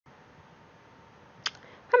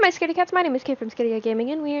my scaredy cats, my name is Kate from Scaredy Cat Gaming,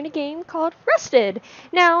 and we're in a game called Rusted.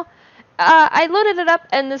 Now, I loaded it up,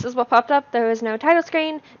 and this is what popped up. There was no title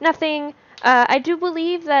screen, nothing. I do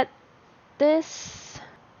believe that this...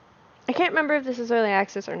 I can't remember if this is early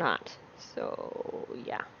access or not. So,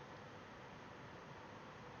 yeah.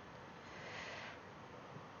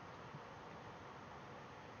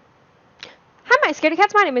 Hi, my scaredy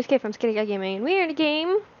cats. My name is Kate from Scaredy Cat Gaming, and we're in a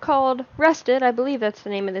game called Rusted. I believe that's the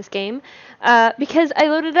name of this game. Because I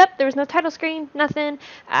loaded it up, there was no title screen, nothing.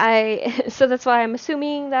 So that's why I'm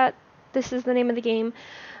assuming that this is the name of the game.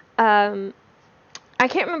 I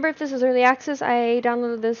can't remember if this is early access. I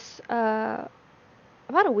downloaded this about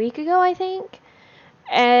a week ago, I think.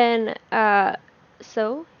 And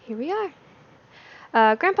so here we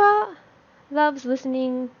are. Grandpa loves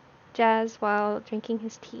listening jazz while drinking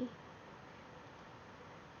his tea.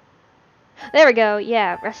 There we go.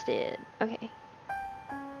 Yeah, Rusted. Okay.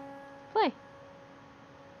 Play.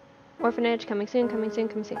 Orphanage, coming soon, coming soon,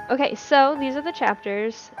 coming soon. Okay, so these are the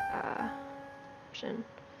chapters. Option.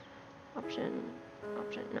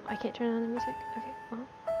 No, I can't turn on the music. Okay, well,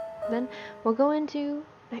 then we'll go into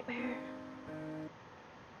Nightmare.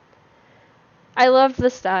 I love the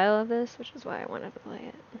style of this, which is why I wanted to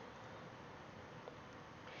play it.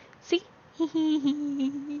 See?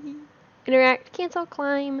 Interact, cancel,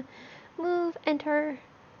 climb, move, enter.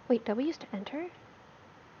 Wait, W's to enter?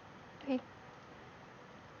 Okay.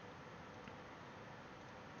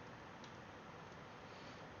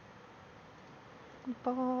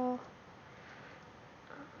 Ball.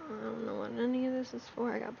 I don't know what any of this is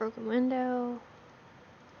for. I got broken window.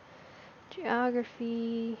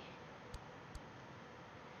 Geography.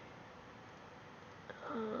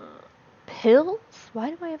 Pills? Why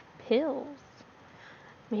do I have pills?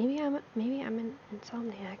 Maybe I'm an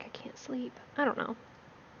insomniac. I can't sleep. I don't know.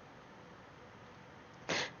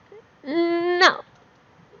 No.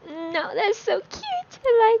 No, that's so cute.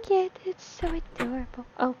 I like it. It's so adorable.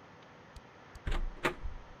 Oh.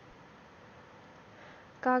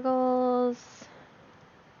 Goggles.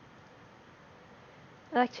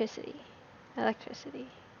 Electricity. I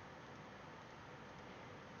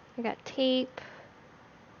got tape.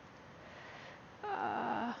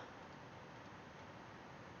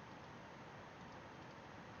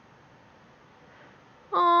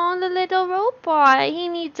 Oh, the little robot. He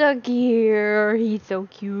needs a gear. He's so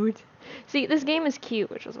cute. See, this game is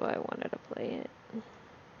cute, which is why I wanted to play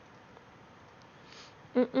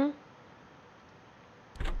it.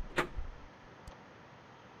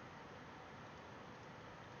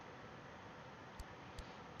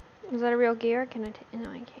 Is that a real gear? Can I no,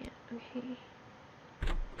 I can't. Okay.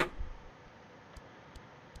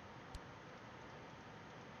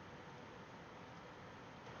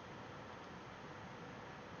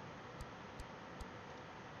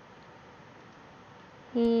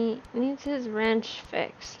 He needs his wrench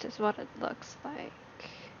fixed, is what it looks like.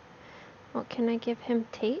 Well, can I give him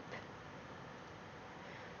tape?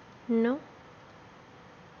 No.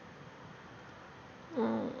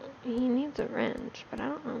 Oh, he needs a wrench, but I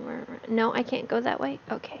don't know where... No, I can't go that way?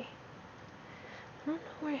 Okay. I don't know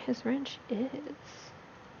where his wrench is.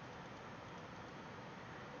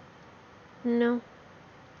 No.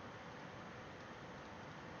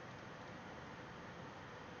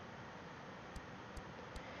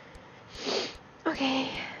 Okay.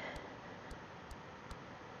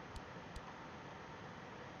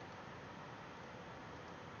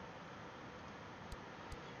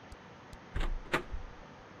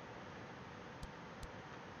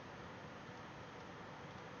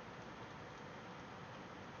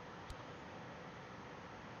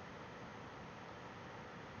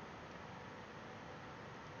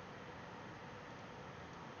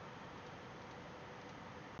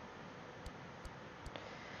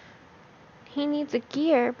 He needs a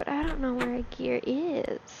gear, but I don't know where a gear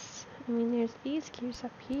is. I mean, there's these gears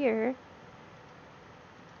up here.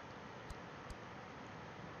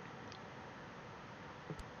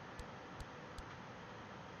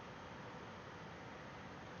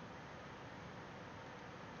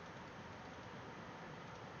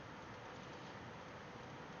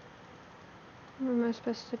 Am I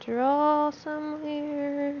supposed to draw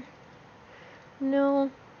somewhere?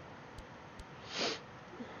 No.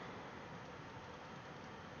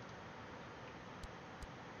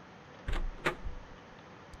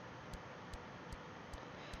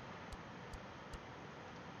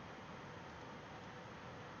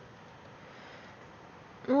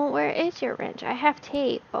 Well, where is your wrench? I have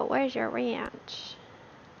tape, but where's your wrench?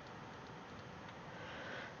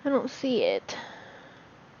 I don't see it.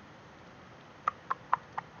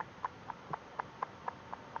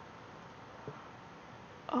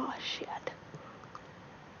 Oh, shit.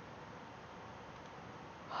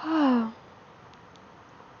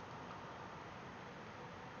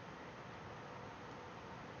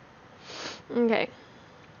 Okay.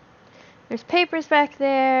 There's papers back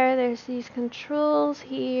there. There's these controls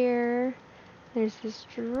here. There's this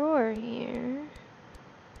drawer here.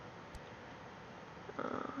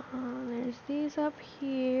 There's these up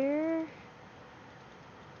here.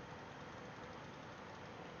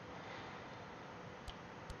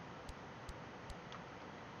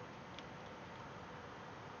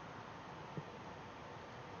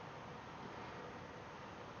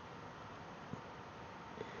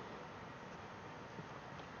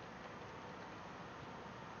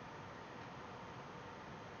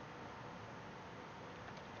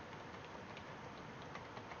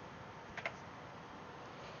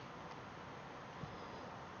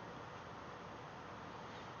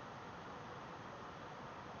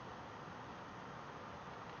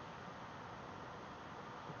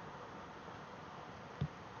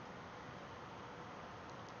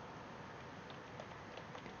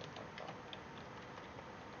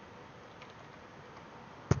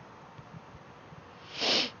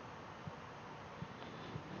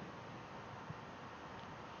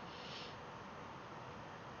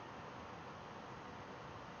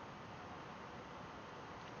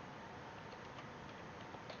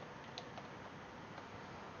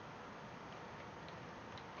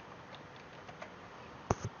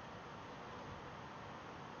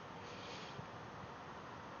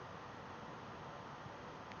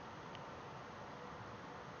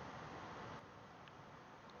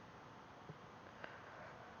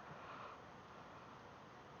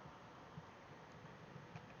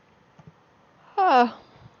 Oh.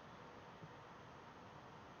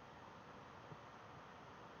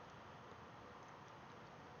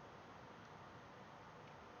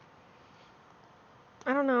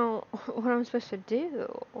 I don't know what I'm supposed to do.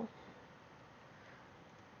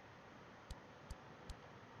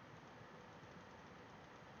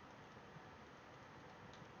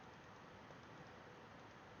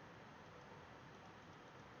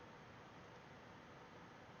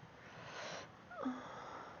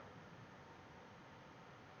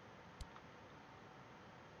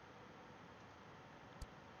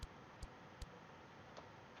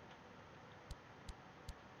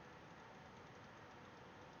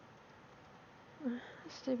 There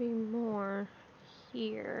has to be more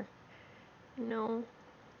here. No.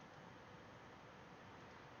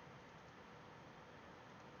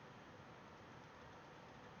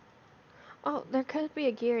 Oh, there could be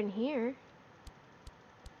a gear in here.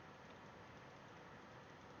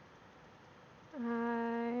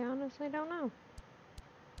 I honestly don't know.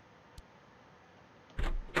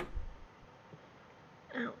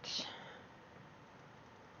 Ouch.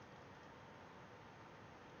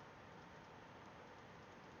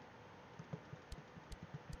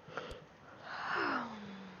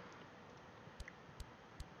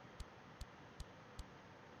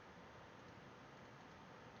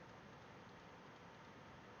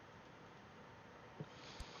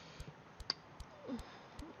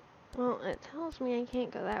 Well, it tells me I can't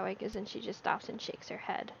go that way because then she just stops and shakes her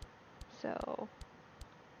head. So...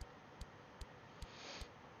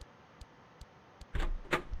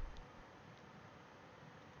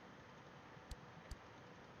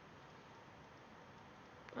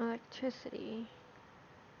 electricity.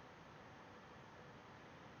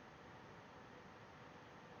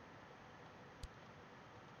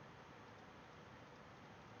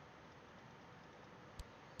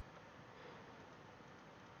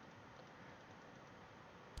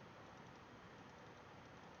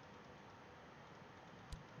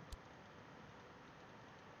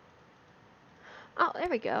 Oh, there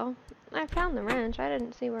we go. I found the wrench. I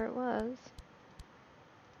didn't see where it was.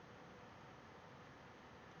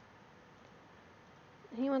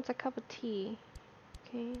 He wants a cup of tea.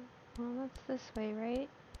 Okay, well that's this way, right?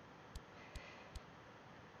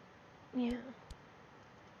 Yeah.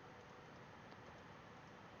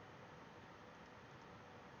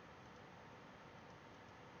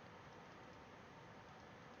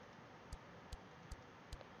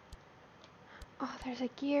 Oh, there's a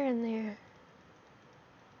gear in there.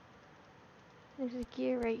 There's a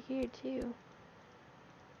gear right here, too.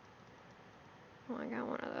 Oh, I got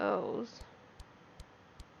one of those.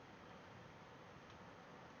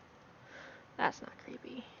 That's not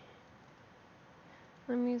creepy.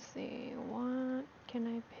 Let me see. What can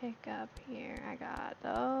I pick up here? I got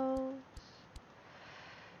those.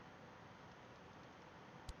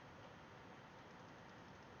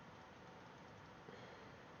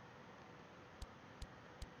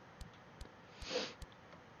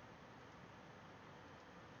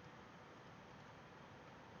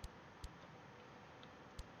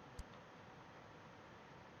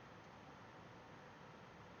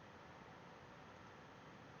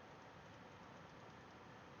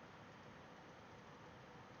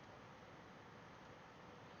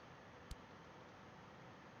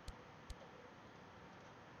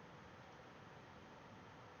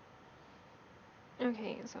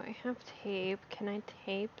 Okay, so I have tape. Can I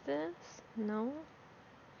tape this? No?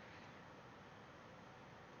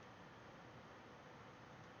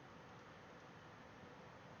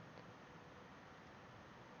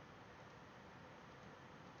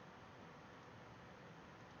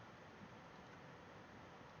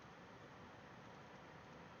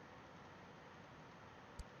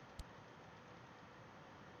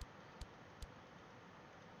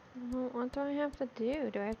 Well, what do I have to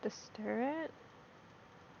do? Do I have to stir it?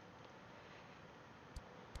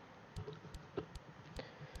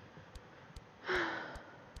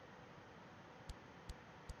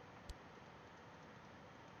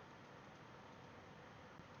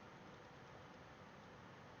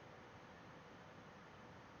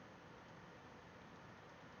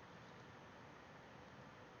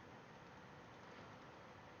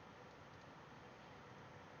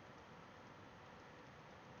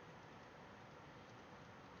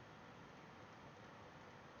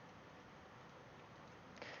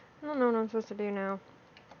 I don't know what I'm supposed to do now.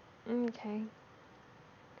 Okay.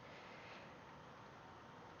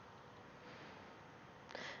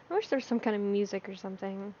 I wish there was some kind of music or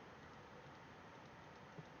something.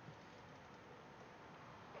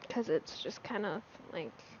 Because it's just kind of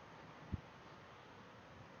like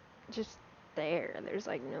just there. There's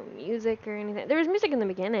like no music or anything. There was music in the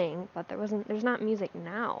beginning, but there's not music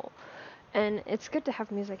now. And it's good to have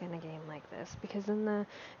music in a game like this because then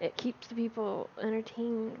it keeps the people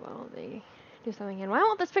entertained while they do something. And why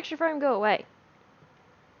won't this picture frame go away?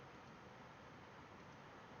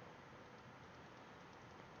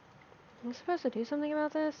 Am I supposed to do something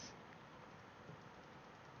about this?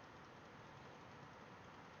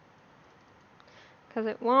 Because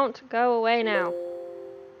it won't go away now.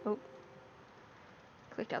 Oh,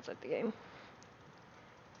 clicked outside the game.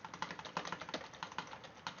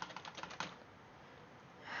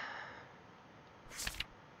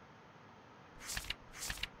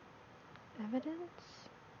 Evidence?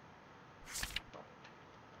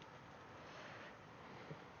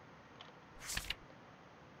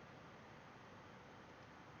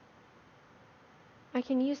 I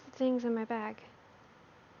can use the things in my bag.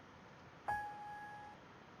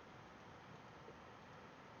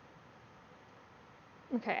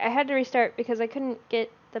 Okay, I had to restart because I couldn't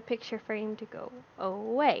get the picture frame to go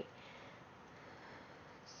away.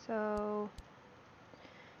 So,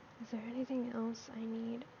 is there anything else I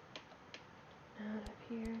need out of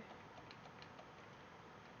here?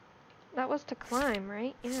 That was to climb,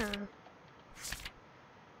 right? Yeah.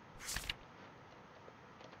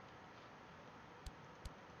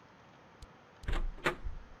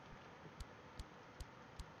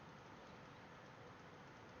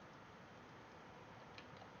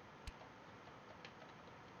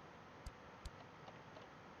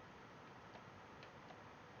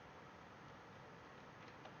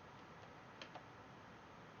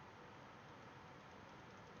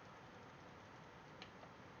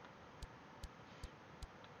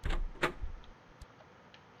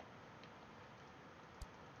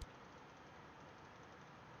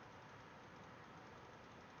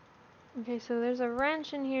 Okay, so there's a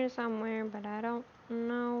wrench in here somewhere, but I don't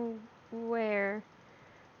know where.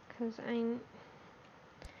 Because I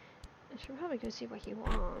should probably go see what he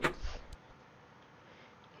wants.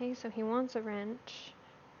 Okay, so he wants a wrench.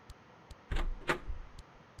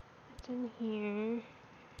 It's in here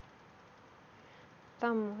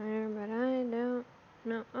somewhere, but I don't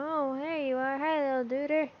know. Oh, there you are. Hi, little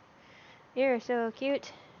duder. You're so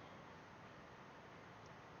cute.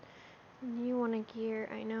 You want a gear,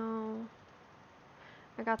 I know.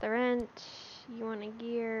 I got the wrench. You want a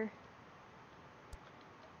gear.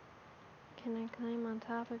 Can I climb on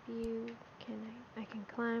top of you? I can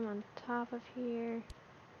climb on top of here.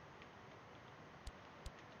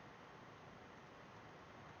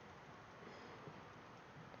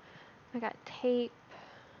 I got tape.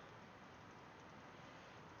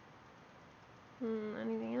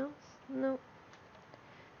 Anything else? Nope.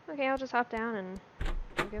 Okay, I'll just hop down and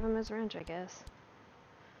I'll give him his wrench, I guess.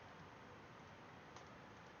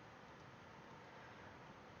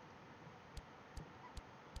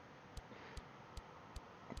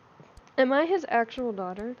 Am I his actual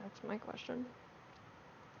daughter? That's my question.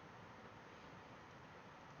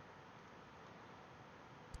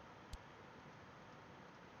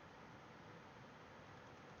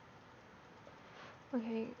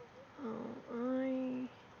 Okay, I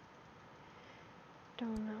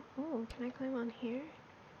don't know. Oh, can I climb on here?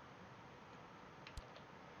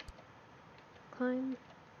 Climb.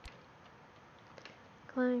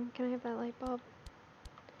 Climb. Can I have that light bulb?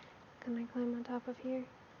 Can I climb on top of here?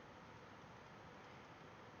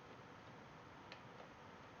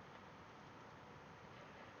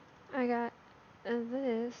 I got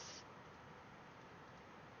this.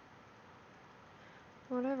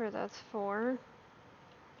 Whatever that's for.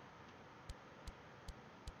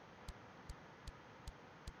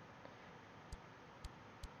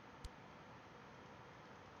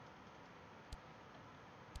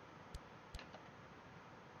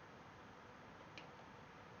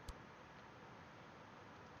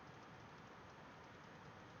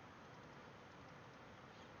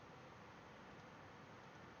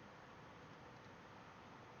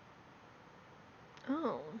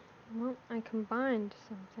 Oh, well, I combined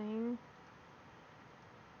something.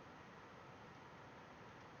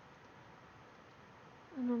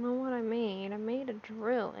 I don't know what I made. I made a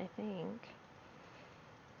drill, I think.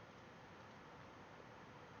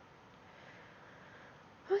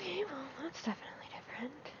 Okay, well, that's definitely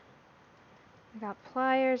different. I got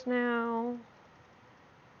pliers now.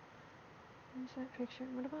 Where's that picture?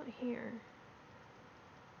 What about here?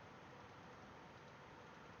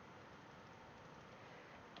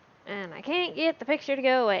 And I can't get the picture to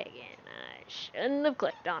go away again. I shouldn't have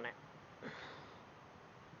clicked on it.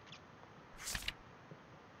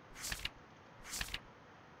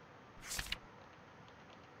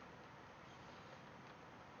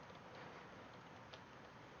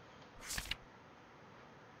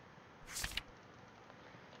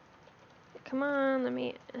 Come on, let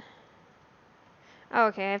me... Oh,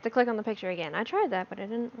 okay, I have to click on the picture again. I tried that, but it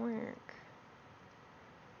didn't work.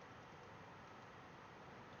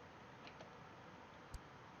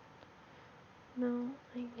 No,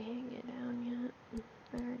 I can't get down yet.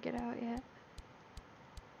 Better get out yet.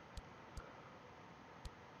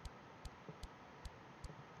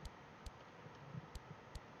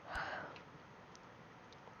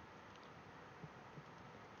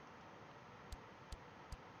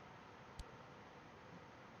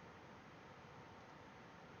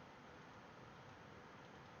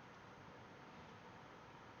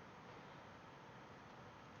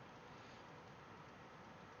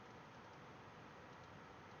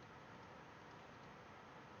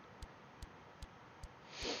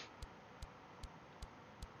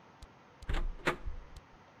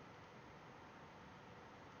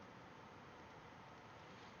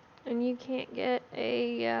 And you can't get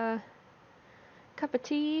a cup of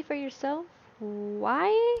tea for yourself?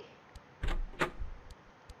 Why?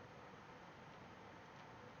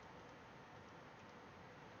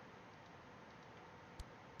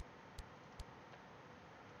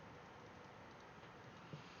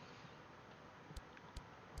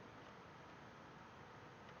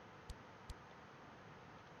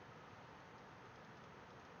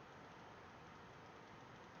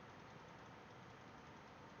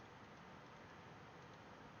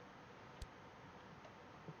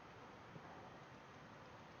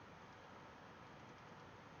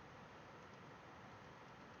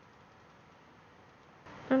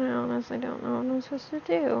 I honestly don't know what I'm supposed to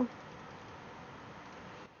do.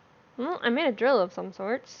 Well, I made a drill of some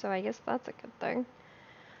sort, so I guess that's a good thing.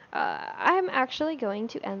 I'm actually going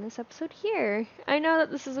to end this episode here. I know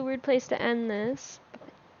that this is a weird place to end this.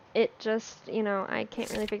 It just, you know, I can't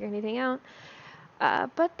really figure anything out.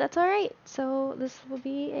 But that's alright. So this will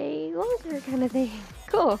be a longer kind of thing.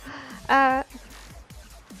 Cool.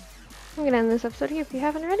 I'm gonna end this episode here. If you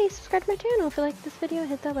haven't already, subscribe to my channel. If you like this video,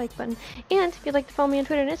 hit that like button. And if you'd like to follow me on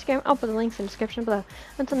Twitter and Instagram, I'll put the links in the description below.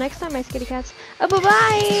 Until next time, my scaredy cats.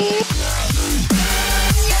 Bye-bye!